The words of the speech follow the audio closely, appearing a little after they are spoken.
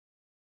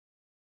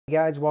Hey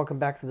guys, welcome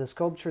back to the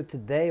sculpture.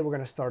 Today we're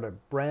going to start a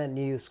brand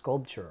new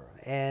sculpture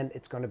and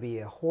it's going to be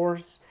a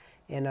horse,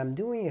 and I'm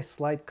doing a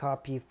slight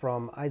copy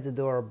from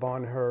Isidore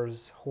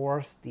Bonheur's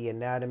Horse, The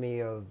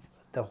Anatomy of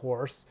the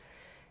Horse.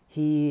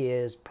 He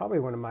is probably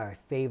one of my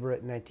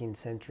favorite 19th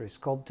century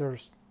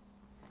sculptors,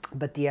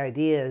 but the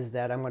idea is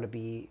that I'm going to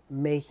be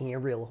making a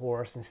real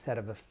horse instead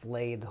of a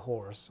flayed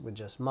horse with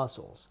just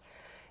muscles.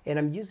 And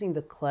I'm using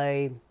the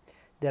clay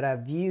that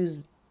I've used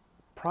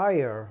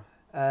prior,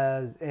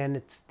 and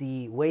it's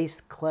the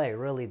waste clay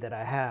really that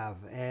I have,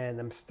 and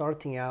I'm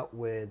starting out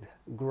with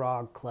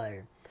grog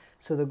clay.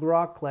 So the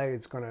grog clay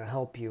is going to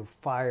help you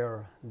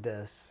fire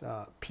this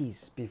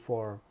piece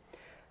before,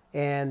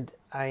 and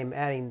I'm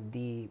adding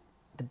the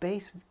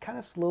base kind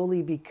of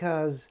slowly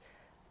because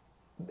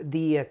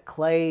the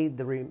clay,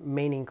 the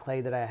remaining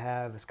clay that I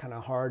have is kind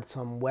of hard,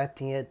 so I'm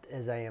wetting it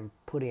as I am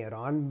putting it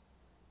on.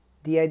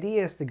 The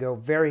idea is to go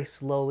very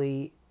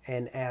slowly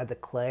and add the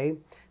clay.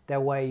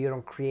 That way you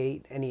don't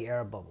create any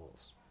air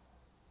bubbles.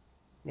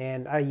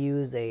 And I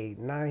use a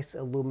nice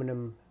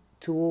aluminum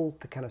tool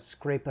to kind of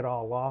scrape it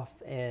all off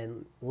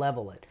and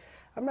level it.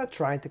 I'm not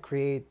trying to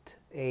create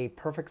a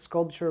perfect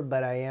sculpture,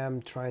 but I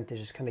am trying to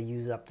just kind of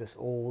use up this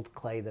old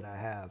clay that I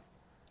have.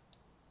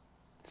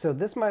 So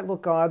this might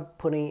look odd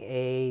putting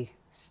a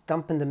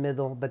stump in the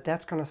middle, but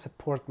that's going to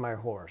support my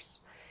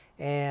horse.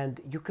 And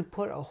you could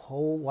put a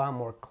whole lot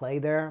more clay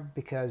there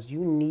because you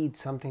need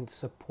something to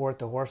support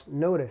the horse.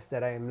 Notice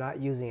that I am not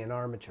using an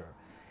armature,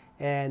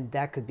 and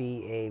that could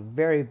be a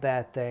very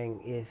bad thing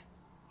if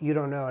you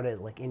don't know how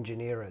to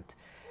engineer it.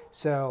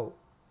 So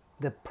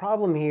the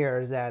problem here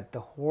is that the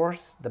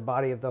horse, the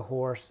body of the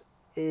horse,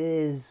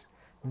 is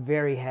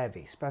very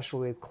heavy,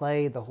 especially with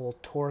clay. The whole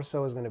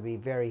torso is going to be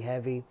very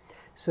heavy,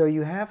 so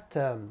you have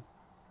to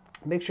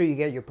make sure you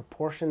get your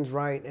proportions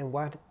right. And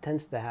what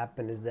tends to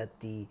happen is that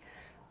the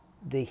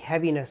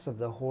heaviness of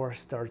the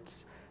horse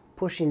starts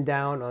pushing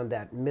down on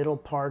that middle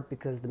part,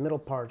 because the middle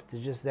part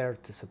is just there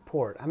to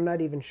support. I'm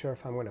not even sure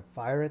if I'm going to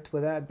fire it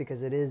with that,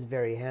 because it is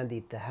very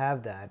handy to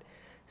have that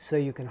so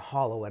you can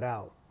hollow it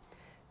out,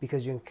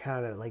 because you can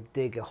kind of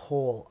dig a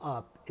hole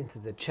up into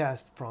the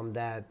chest from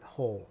that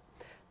hole.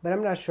 But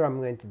I'm not sure I'm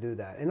going to do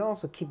that. And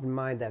also keep in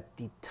mind that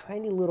the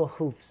tiny little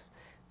hoofs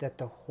that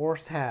the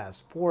horse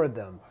has for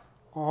them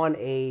on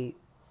a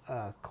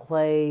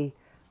clay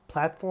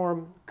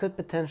platform could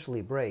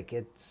potentially break.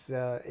 It's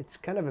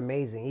kind of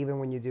amazing, even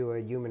when you do a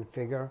human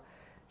figure,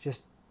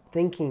 just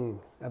thinking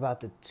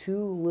about the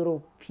two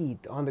little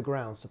feet on the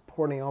ground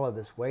supporting all of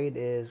this weight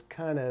is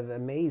kind of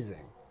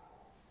amazing.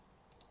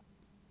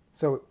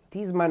 So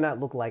these might not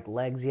look like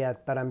legs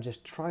yet, but I'm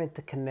just trying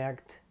to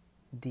connect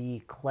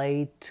the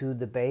clay to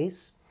the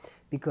base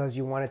because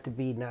you want it to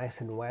be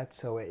nice and wet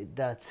so it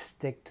does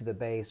stick to the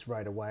base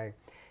right away.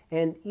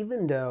 And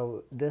even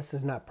though this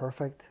is not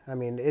perfect, I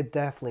mean, it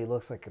definitely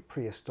looks like a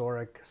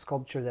prehistoric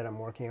sculpture that I'm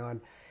working on.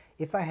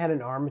 If I had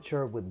an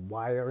armature with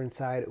wire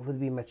inside, it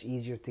would be much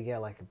easier to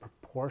get a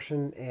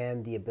proportion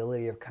and the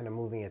ability of kind of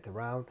moving it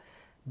around.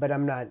 But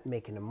I'm not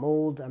making a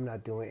mold, I'm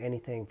not doing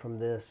anything from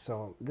this,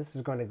 so this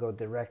is going to go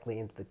directly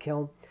into the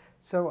kiln.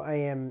 So I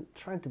am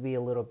trying to be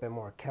a little bit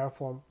more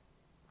careful.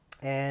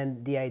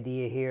 And the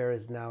idea here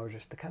is now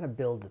just to kind of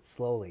build it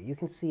slowly. You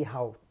can see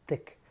how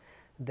thick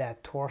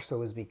that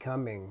torso is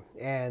becoming,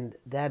 and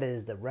that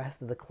is the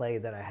rest of the clay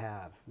that I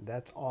have.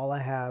 That's all I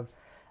have.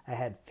 I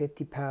had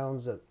 50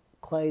 pounds of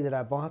clay that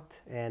I bought,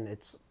 and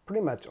it's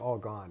pretty much all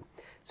gone.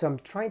 So I'm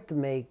trying to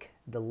make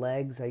the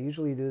legs, I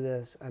usually do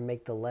this, I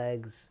make the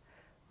legs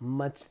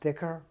much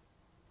thicker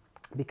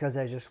because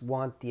I just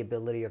want the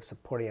ability of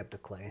supporting up the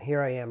clay. And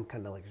here I am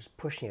kind of just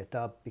pushing it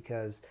up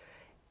because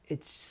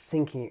it's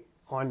sinking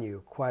on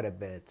you quite a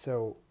bit.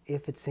 So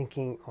if it's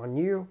sinking on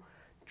you,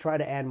 try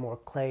to add more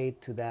clay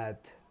to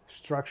that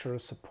structural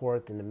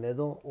support in the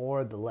middle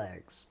or the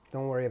legs.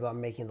 Don't worry about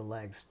making the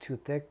legs too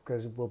thick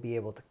because we'll be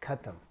able to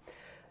cut them.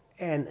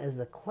 And as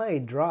the clay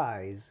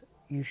dries,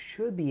 you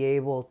should be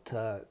able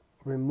to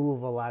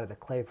remove a lot of the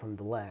clay from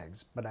the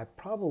legs, but I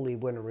probably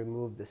wouldn't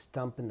remove the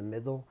stump in the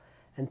middle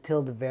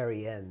until the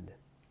very end.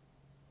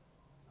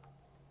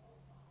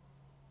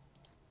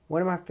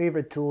 One of my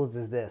favorite tools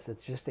is this.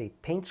 It's just a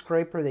paint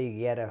scraper that you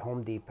get at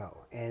Home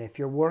Depot. And if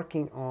you're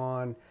working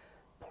on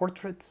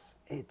portraits,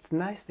 it's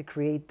nice to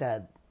create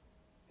that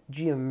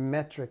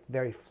geometric,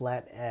 very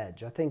flat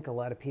edge. I think a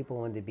lot of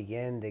people, when they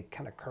begin, they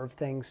kind of curve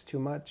things too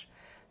much.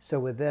 So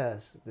with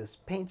this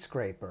paint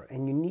scraper,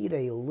 and you need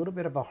a little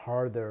bit of a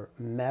harder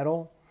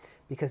metal,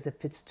 because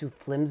if it's too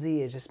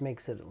flimsy, it just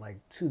makes it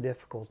too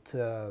difficult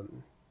to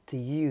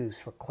use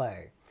for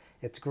clay.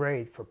 It's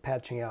great for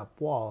patching up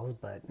walls,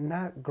 but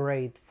not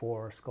great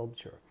for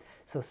sculpture.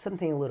 So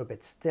something a little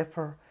bit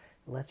stiffer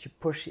lets you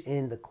push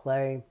in the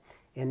clay.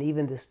 And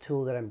even this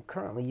tool that I'm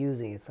currently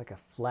using, it's like a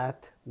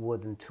flat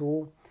wooden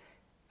tool.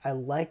 I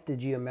like the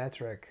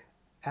geometric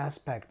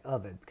aspect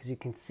of it because you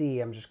can see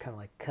I'm just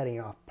kind of cutting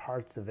off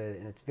parts of it,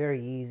 and it's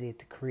very easy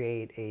to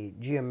create a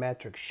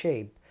geometric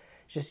shape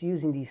just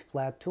using these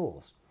flat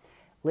tools.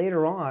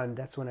 Later on,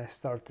 that's when I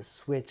start to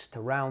switch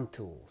to round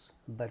tools.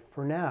 But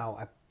for now,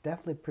 I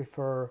definitely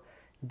prefer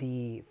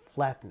the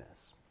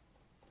flatness.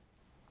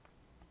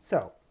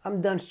 So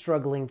I'm done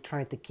struggling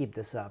trying to keep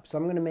this up. So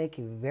I'm going to make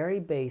a very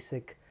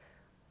basic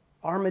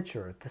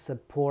armature to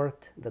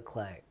support the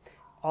clay.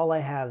 All I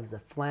have is a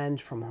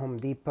flange from Home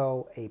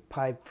Depot, a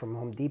pipe from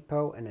Home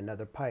Depot, and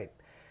another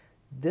pipe.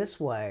 This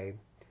way,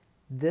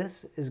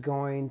 this is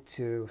going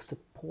to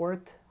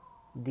support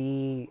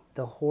the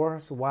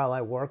horse while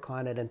I work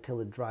on it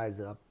until it dries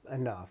up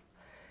enough.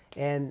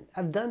 And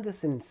I've done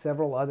this in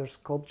several other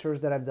sculptures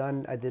that I've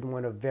done. I did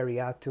one of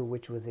Variatu,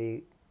 which was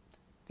a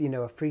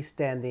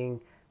freestanding,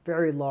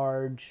 very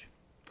large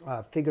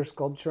figure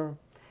sculpture.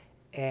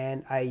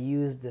 And I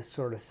used this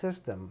sort of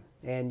system,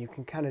 and you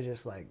can kind of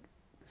just like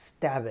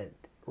stab it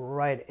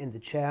right in the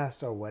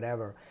chest or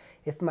whatever.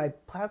 If my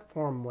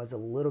platform was a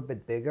little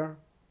bit bigger,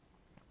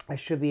 I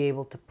should be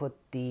able to put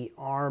the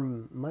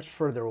arm much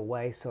further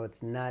away so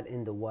it's not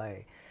in the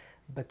way.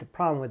 But the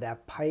problem with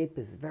that pipe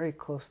is very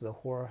close to the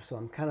horse,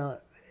 so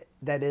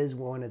that is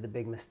one of the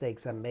big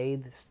mistakes I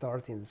made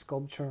starting the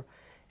sculpture,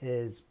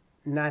 is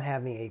not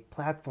having a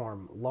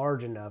platform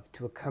large enough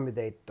to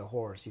accommodate the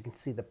horse. You can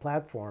see the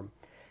platform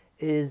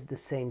is the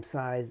same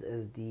size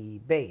as the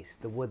base,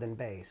 the wooden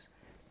base.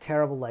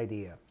 Terrible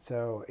idea.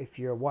 So if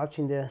you're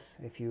watching this,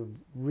 if you've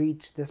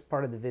reached this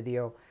part of the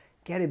video,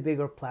 get a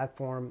bigger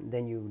platform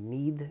than you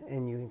need,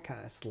 and you can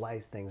kind of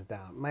slice things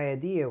down. My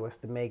idea was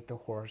to make the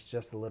horse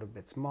just a little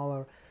bit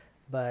smaller,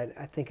 but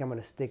I think I'm going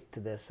to stick to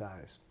this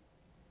size.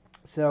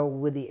 So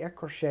with the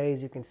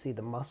écorchés, you can see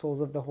the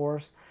muscles of the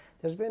horse.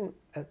 There's been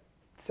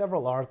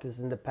several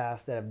artists in the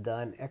past that have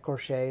done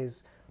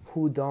écorchés.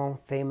 Houdon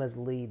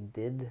famously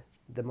did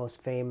the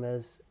most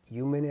famous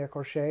human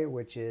écorché,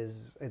 which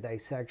is a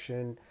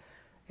dissection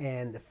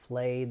and a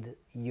flayed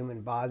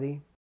human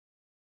body.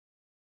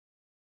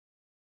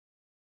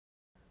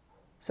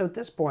 So at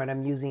this point,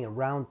 I'm using a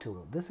round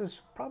tool. This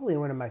is probably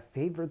one of my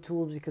favorite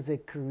tools because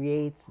it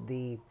creates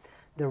the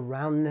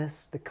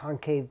roundness, the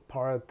concave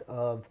part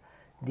of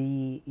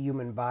the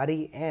human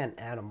body and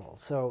animal.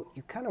 So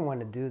you kind of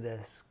want to do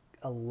this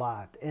a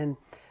lot. And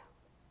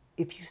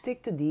if you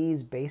stick to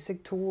these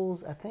basic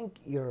tools, I think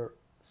your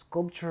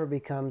sculpture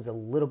becomes a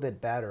little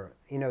bit better.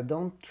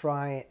 Don't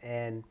try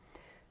and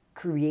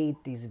create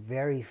these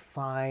very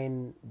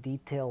fine,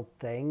 detailed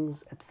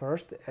things at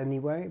first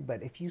anyway,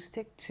 but if you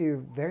stick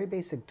to very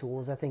basic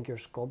tools, I think your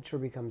sculpture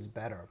becomes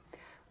better.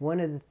 One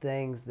of the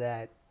things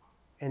that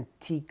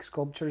antique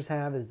sculptures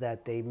have is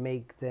that they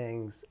make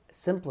things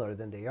simpler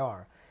than they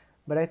are.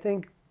 But I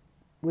think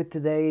with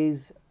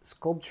today's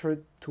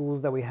sculpture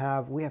tools that we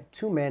have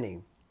too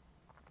many.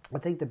 I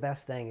think the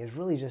best thing is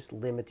really just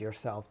limit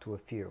yourself to a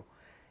few,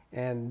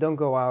 and don't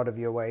go out of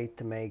your way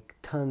to make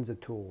tons of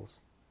tools.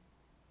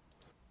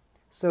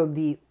 So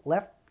the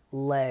left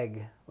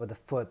leg or the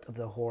foot of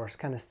the horse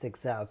kind of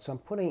sticks out, so I'm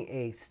putting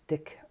a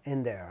stick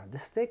in there. The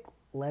stick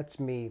lets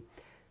me,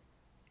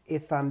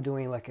 if I'm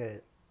doing like a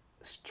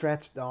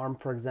stretched arm,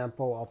 for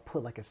example, I'll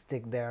put like a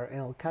stick there, and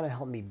it'll kind of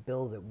help me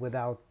build it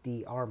without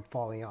the arm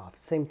falling off.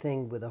 Same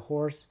thing with a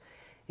horse.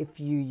 If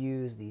you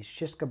use these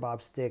shish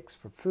kebab sticks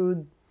for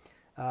food,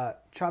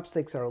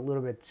 chopsticks are a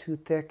little bit too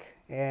thick,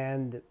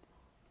 and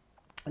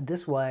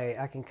this way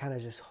I can kind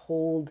of just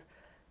hold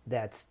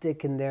that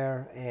stick in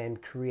there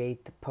and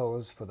create the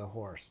pose for the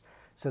horse.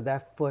 So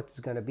that foot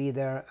is going to be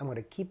there. I'm going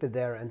to keep it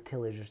there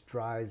until it just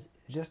dries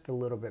just a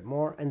little bit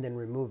more, and then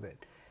remove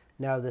it.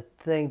 Now the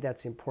thing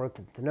that's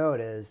important to note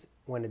is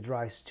when it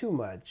dries too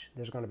much,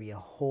 there's going to be a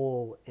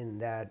hole in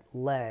that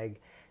leg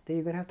that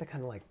you're going to have to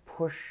kind of like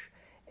push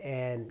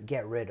and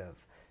get rid of.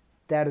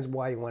 That is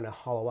why you want to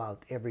hollow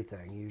out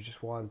everything. You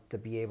just want to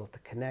be able to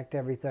connect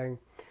everything.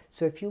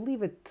 So if you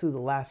leave it to the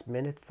last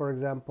minute, for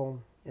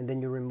example, and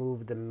then you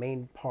remove the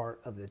main part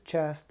of the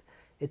chest,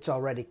 it's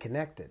already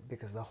connected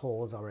because the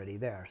hole is already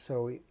there.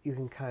 So you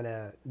can kind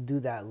of do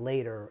that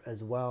later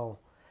as well,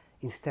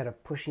 instead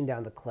of pushing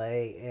down the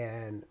clay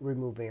and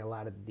removing a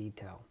lot of the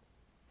detail.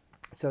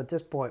 So at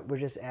this point, we're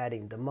just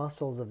adding the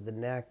muscles of the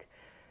neck.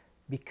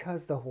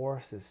 Because the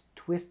horse is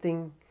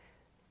twisting,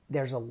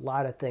 there's a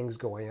lot of things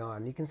going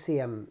on. You can see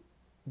I'm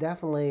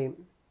definitely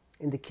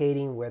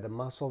indicating where the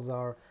muscles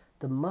are.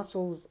 The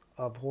muscles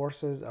of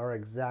horses are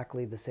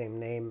exactly the same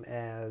name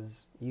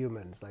as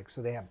humans.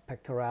 So they have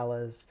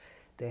pectoralis,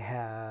 they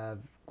have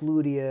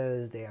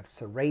gluteus, they have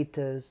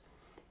serratus.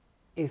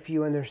 If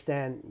you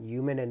understand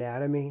human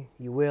anatomy,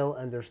 you will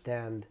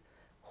understand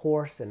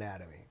horse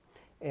anatomy.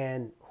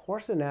 And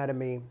horse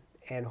anatomy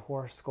and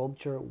horse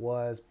sculpture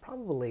was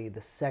probably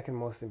the second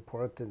most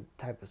important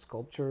type of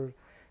sculpture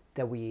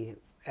that we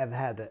have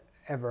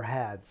ever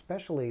had,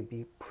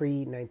 especially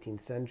pre-19th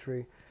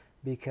century,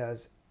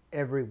 because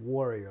every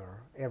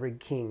warrior, every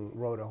king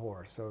rode a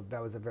horse. So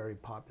that was a very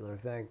popular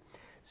thing.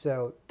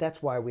 So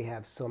that's why we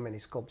have so many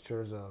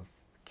sculptures of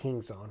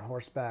kings on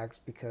horsebacks,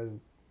 because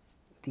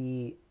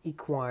the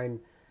equine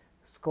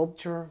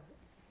sculpture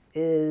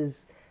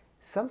is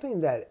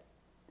something that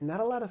not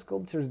a lot of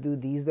sculptors do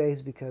these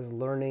days, because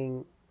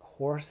learning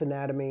horse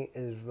anatomy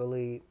is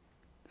really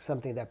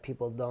something that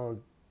people don't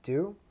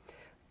do.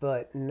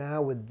 but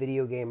now with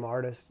video game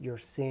artists, you're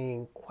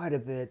seeing quite a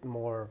bit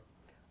more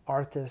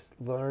artists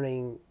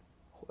learning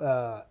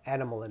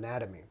animal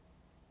anatomy.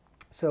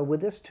 So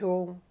with this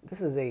tool,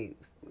 this is a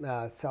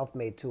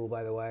self-made tool,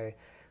 by the way,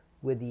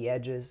 with the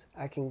edges,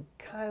 I can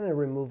kind of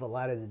remove a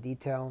lot of the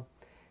detail.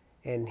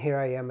 And here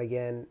I am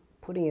again,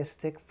 putting a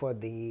stick for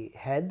the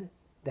head.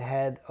 The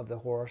head of the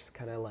horse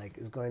kind of like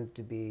is going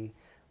to be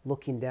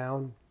looking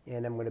down,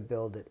 and I'm going to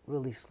build it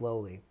really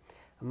slowly.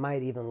 I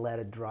might even let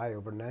it dry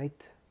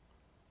overnight.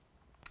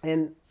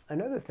 And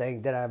another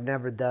thing that I've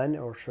never done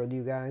or showed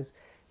you guys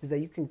is that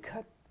you can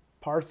cut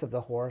parts of the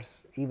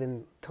horse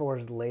even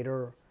towards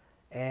later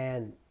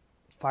and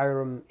fire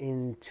them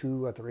in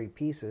 2 or 3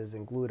 pieces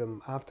and glue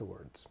them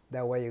afterwards.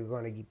 That way you're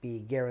going to be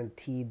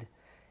guaranteed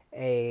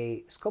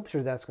a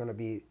sculpture that's going to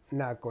be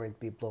not going to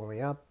be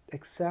blowing up,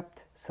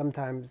 except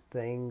sometimes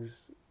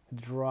things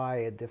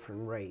dry at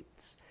different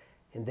rates,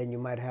 and then you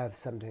might have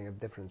something of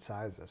different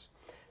sizes.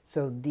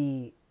 So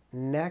the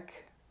neck,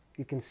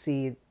 you can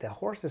see the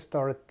horse is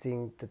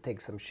starting to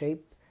take some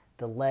shape.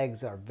 The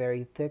legs are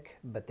very thick,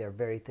 but they're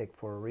very thick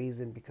for a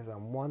reason, because I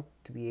want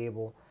to be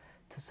able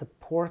to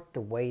support the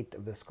weight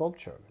of the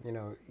sculpture. You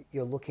know,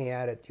 you're looking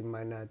at it, you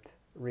might not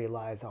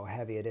realize how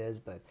heavy it is,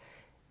 but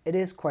it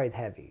is quite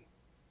heavy.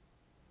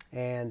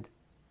 And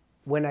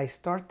when I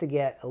start to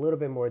get a little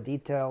bit more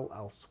detail,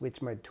 I'll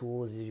switch my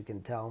tools, as you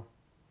can tell.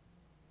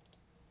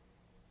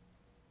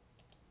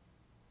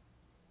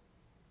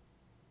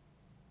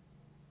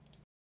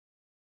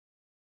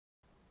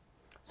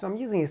 So I'm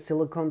using a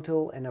silicone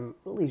tool, and I'm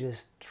really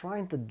just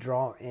trying to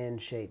draw in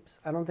shapes.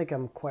 I don't think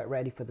I'm quite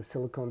ready for the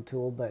silicone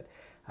tool, but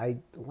I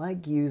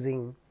like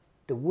using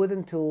the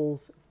wooden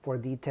tools for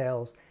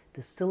details,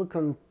 the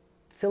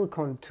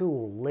silicone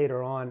tool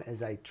later on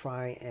as I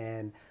try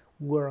and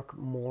work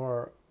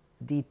more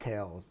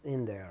details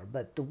in there.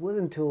 But the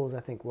wooden tools I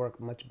think work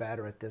much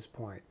better at this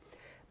point.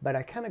 But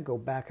I kind of go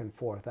back and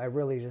forth. I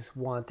really just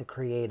want to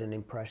create an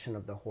impression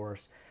of the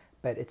horse,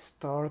 but it's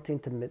starting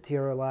to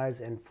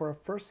materialize, and for a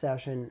first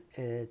session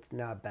it's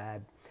not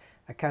bad.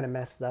 I kind of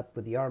messed up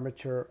with the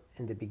armature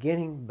in the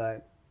beginning,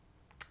 but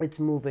it's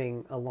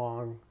moving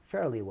along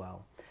fairly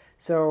well.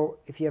 So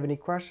if you have any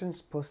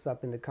questions, post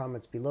up in the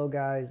comments below,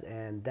 guys,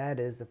 and that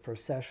is the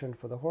first session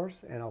for the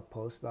horse, and I'll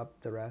post up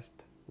the rest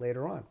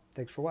later on.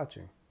 Thanks for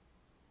watching.